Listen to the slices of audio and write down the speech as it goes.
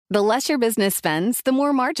The less your business spends, the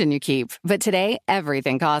more margin you keep. But today,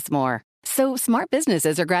 everything costs more. So smart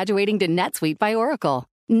businesses are graduating to NetSuite by Oracle.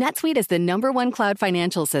 NetSuite is the #1 cloud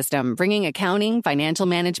financial system, bringing accounting, financial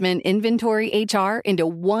management, inventory, HR into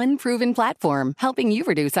one proven platform, helping you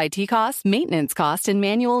reduce IT costs, maintenance costs, and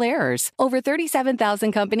manual errors. Over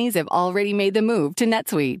 37,000 companies have already made the move to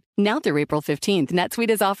NetSuite. Now through April 15th, NetSuite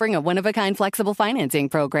is offering a one-of-a-kind flexible financing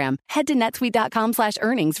program. Head to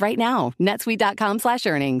netsuite.com/earnings right now.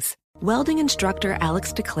 netsuite.com/earnings. Welding instructor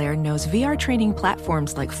Alex DeClaire knows VR training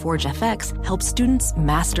platforms like Forge FX help students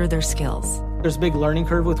master their skills. There's a big learning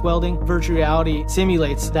curve with welding. Virtual reality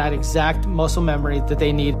simulates that exact muscle memory that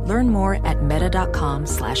they need. Learn more at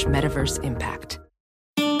meta.com/metaverseimpact.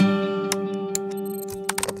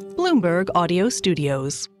 Bloomberg Audio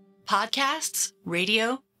Studios. Podcasts,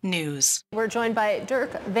 radio, news. We're joined by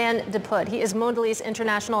Dirk van de Put. He is Mondelez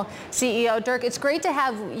International CEO. Dirk, it's great to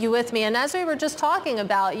have you with me. And as we were just talking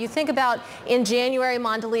about, you think about in January,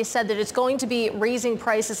 Mondelez said that it's going to be raising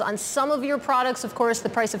prices on some of your products. Of course, the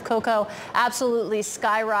price of cocoa absolutely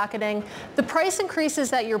skyrocketing. The price increases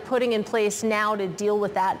that you're putting in place now to deal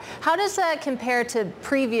with that, how does that compare to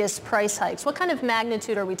previous price hikes? What kind of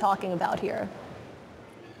magnitude are we talking about here?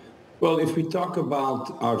 Well, if we talk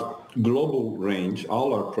about our global range,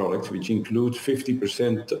 all our products, which includes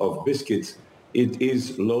 50% of biscuits, it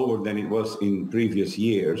is lower than it was in previous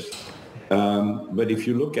years. But if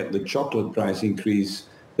you look at the chocolate price increase,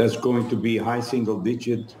 that's going to be high single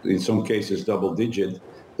digit, in some cases double digit.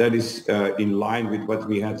 That is in line with what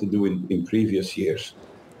we had to do in previous years.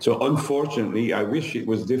 So unfortunately, I wish it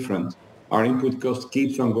was different. Our input cost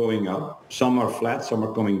keeps on going up. Some are flat, some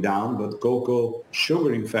are coming down, but cocoa,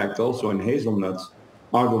 sugar, in fact, also, and hazelnuts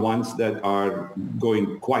are the ones that are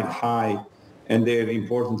going quite high, and they're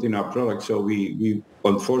important in our product. So we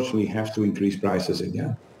unfortunately have to increase prices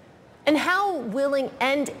again. And how willing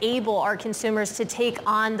and able are consumers to take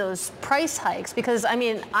on those price hikes? Because, I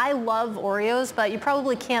mean, I love Oreos, but you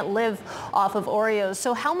probably can't live off of Oreos.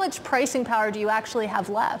 So how much pricing power do you actually have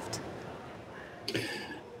left?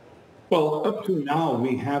 Well, up to now,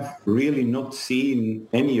 we have really not seen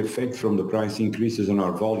any effect from the price increases on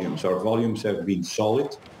our volumes. Our volumes have been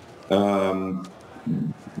solid.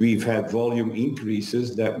 We've had volume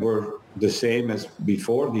increases that were the same as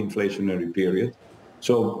before the inflationary period.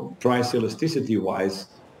 So price elasticity-wise,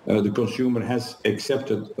 the consumer has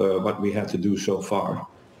accepted what we had to do so far.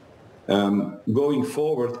 Going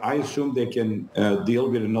forward, I assume they can deal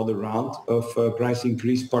with another round of price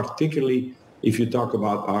increase, particularly if you talk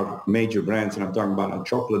about our major brands, and I'm talking about our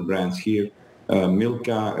chocolate brands here,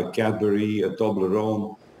 Milka, Cadbury,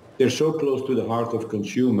 Toblerone. They're so close to the heart of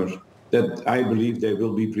consumers that I believe they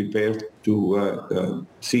will be prepared to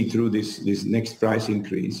see through this next price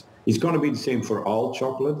increase. It's going to be the same for all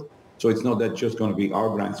chocolate. So it's not that just going to be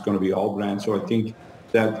our brand, it's going to be all brands. So I think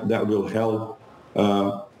that will help.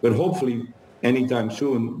 But hopefully, anytime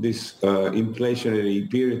soon, this inflationary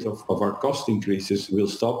period of our cost increases will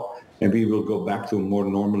stop, and we will go back to a more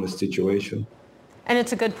normalist situation. And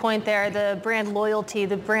it's a good point there. The brand loyalty,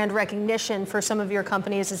 the brand recognition for some of your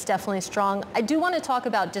companies is definitely strong. I do want to talk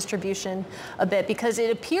about distribution a bit, because it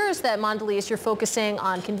appears that Mondelez, you're focusing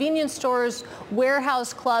on convenience stores,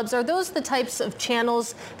 warehouse clubs. Are those the types of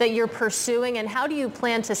channels that you're pursuing, and how do you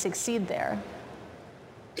plan to succeed there?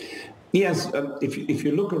 Yes, if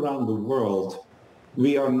you look around the world,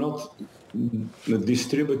 we are not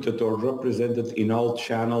distributed or represented in all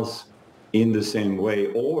channels in the same way.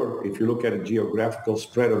 Or if you look at a geographical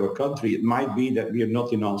spread of a country, it might be that we are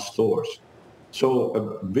not in all stores. So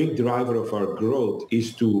a big driver of our growth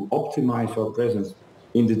is to optimize our presence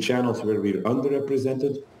in the channels where we're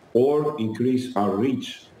underrepresented, or increase our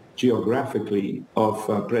reach geographically of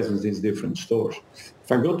presence in different stores.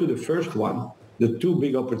 If I go to the first one, the two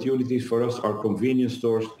big opportunities for us are convenience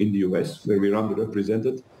stores in the US, where we're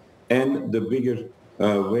underrepresented, and the bigger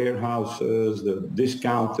warehouses, the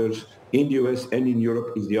discounters in the US and in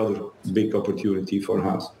Europe is the other big opportunity for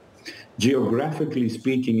us. Geographically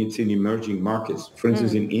speaking, it's in emerging markets. For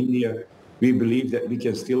instance, in India, we believe that we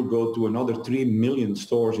can still go to another 3 million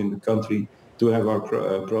stores in the country to have our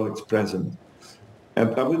products present.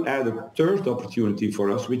 And I would add a third opportunity for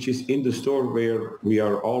us, which is in the store where we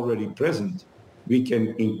are already present. We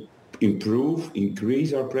can improve,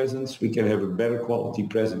 increase our presence. We can have a better quality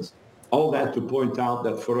presence. All that to point out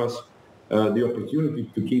that for us, the opportunity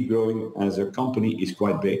to keep growing as a company is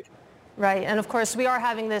quite big. Right, and of course we are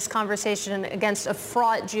having this conversation against a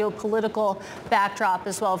fraught geopolitical backdrop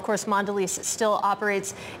as well. Of course, Mondelez still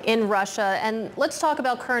operates in Russia. And let's talk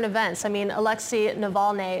about current events. I mean, Alexei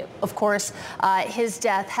Navalny, of course, his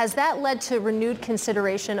death, has that led to renewed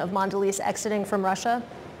consideration of Mondelez exiting from Russia?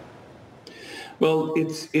 Well,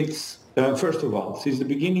 it's first of all, since the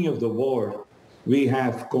beginning of the war, we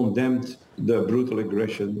have condemned the brutal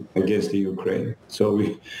aggression against the Ukraine. So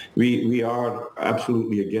we are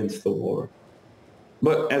absolutely against the war.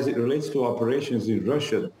 But as it relates to operations in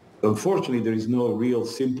Russia, unfortunately, there is no real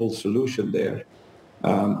simple solution there.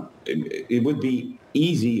 It would be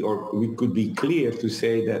easy, or we could be clear to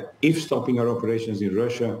say that if stopping our operations in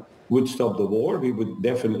Russia would stop the war, we would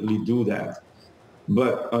definitely do that.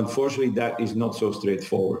 But unfortunately, that is not so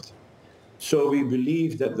straightforward. So we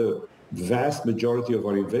believe that the vast majority of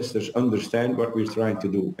our investors understand what we're trying to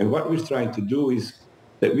do. And what we're trying to do is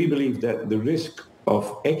that we believe that the risk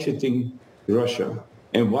of exiting Russia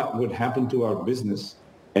and what would happen to our business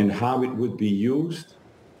and how it would be used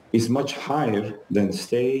is much higher than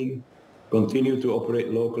staying, continue to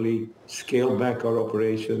operate locally, scale back our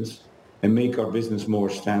operations, and make our business more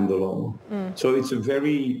standalone. So it's a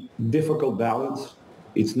very difficult balance.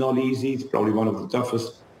 It's not easy. It's probably one of the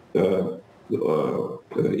toughest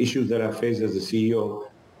issues that I face as a CEO,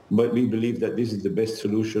 but we believe that this is the best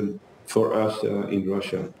solution for us in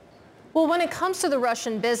Russia. Well, when it comes to the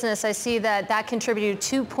Russian business, I see that contributed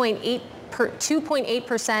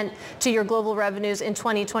 2.8% to your global revenues in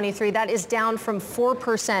 2023. That is down from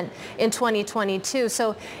 4% in 2022.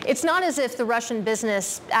 So it's not as if the Russian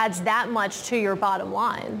business adds that much to your bottom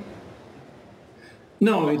line.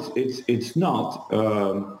 No, it's not.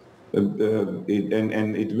 And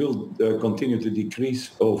it will continue to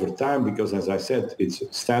decrease over time because, as I said, it's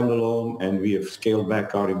standalone and we have scaled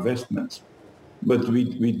back our investments. But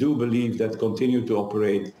we do believe that continue to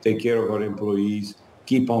operate, take care of our employees,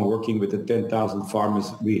 keep on working with the 10,000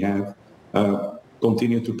 farmers we have,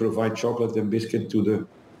 continue to provide chocolate and biscuit to the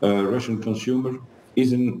Russian consumer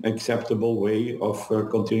is an acceptable way of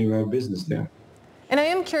continuing our business there. And I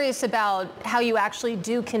am curious about how you actually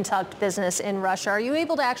do conduct business in Russia. Are you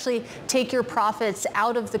able to actually take your profits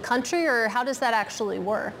out of the country, or how does that actually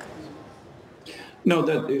work? No,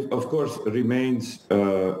 that is, of course remains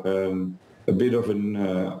a bit of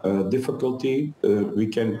a difficulty. We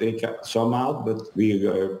can take some out, but we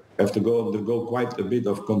have to undergo quite a bit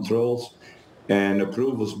of controls and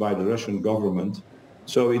approvals by the Russian government.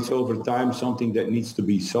 So it's over time something that needs to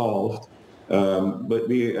be solved. But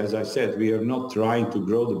we, as I said, we are not trying to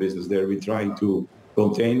grow the business there. We're trying to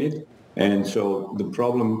contain it. And so the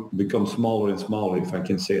problem becomes smaller and smaller, if I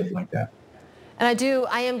can say it like that. And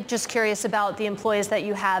I am just curious about the employees that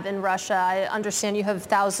you have in Russia. I understand you have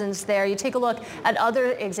thousands there. You take a look at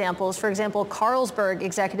other examples. For example, Carlsberg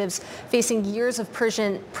executives facing years of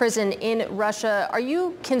prison in Russia. Are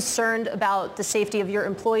you concerned about the safety of your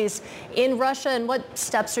employees in Russia, and what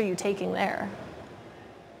steps are you taking there?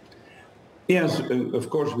 Yes, of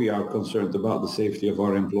course we are concerned about the safety of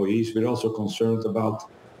our employees. We're also concerned about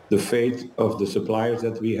the fate of the suppliers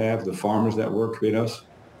that we have, the farmers that work with us.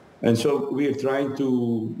 And so we are trying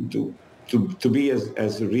to be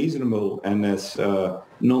as reasonable and as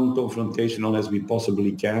non-confrontational as we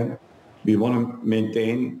possibly can. We want to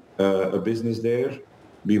maintain a business there.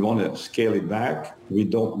 We want to scale it back. We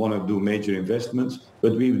don't want to do major investments,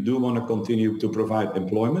 but we do want to continue to provide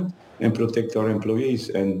employment and protect our employees.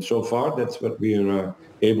 And so far, that's what we are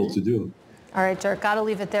able to do. All right, Dirk, got to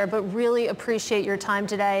leave it there, but really appreciate your time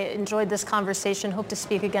today. Enjoyed this conversation. Hope to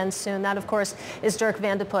speak again soon. That, of course, is Dirk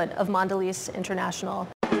Van de Putte of Mondelez International.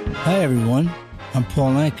 Hi, everyone. I'm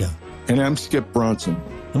Paul Anka. And I'm Skip Bronson.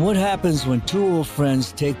 And what happens when two old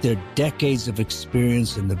friends take their decades of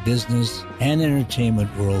experience in the business and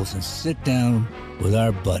entertainment worlds and sit down with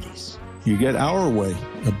our buddies? You get Our Way,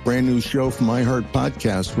 a brand new show from iHeart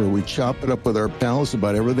Podcast where we chop it up with our pals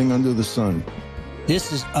about everything under the sun.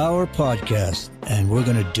 This is our podcast, and we're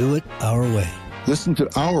going to do it our way. Listen to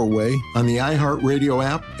Our Way on the iHeartRadio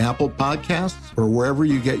app, Apple Podcasts, or wherever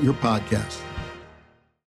you get your podcasts.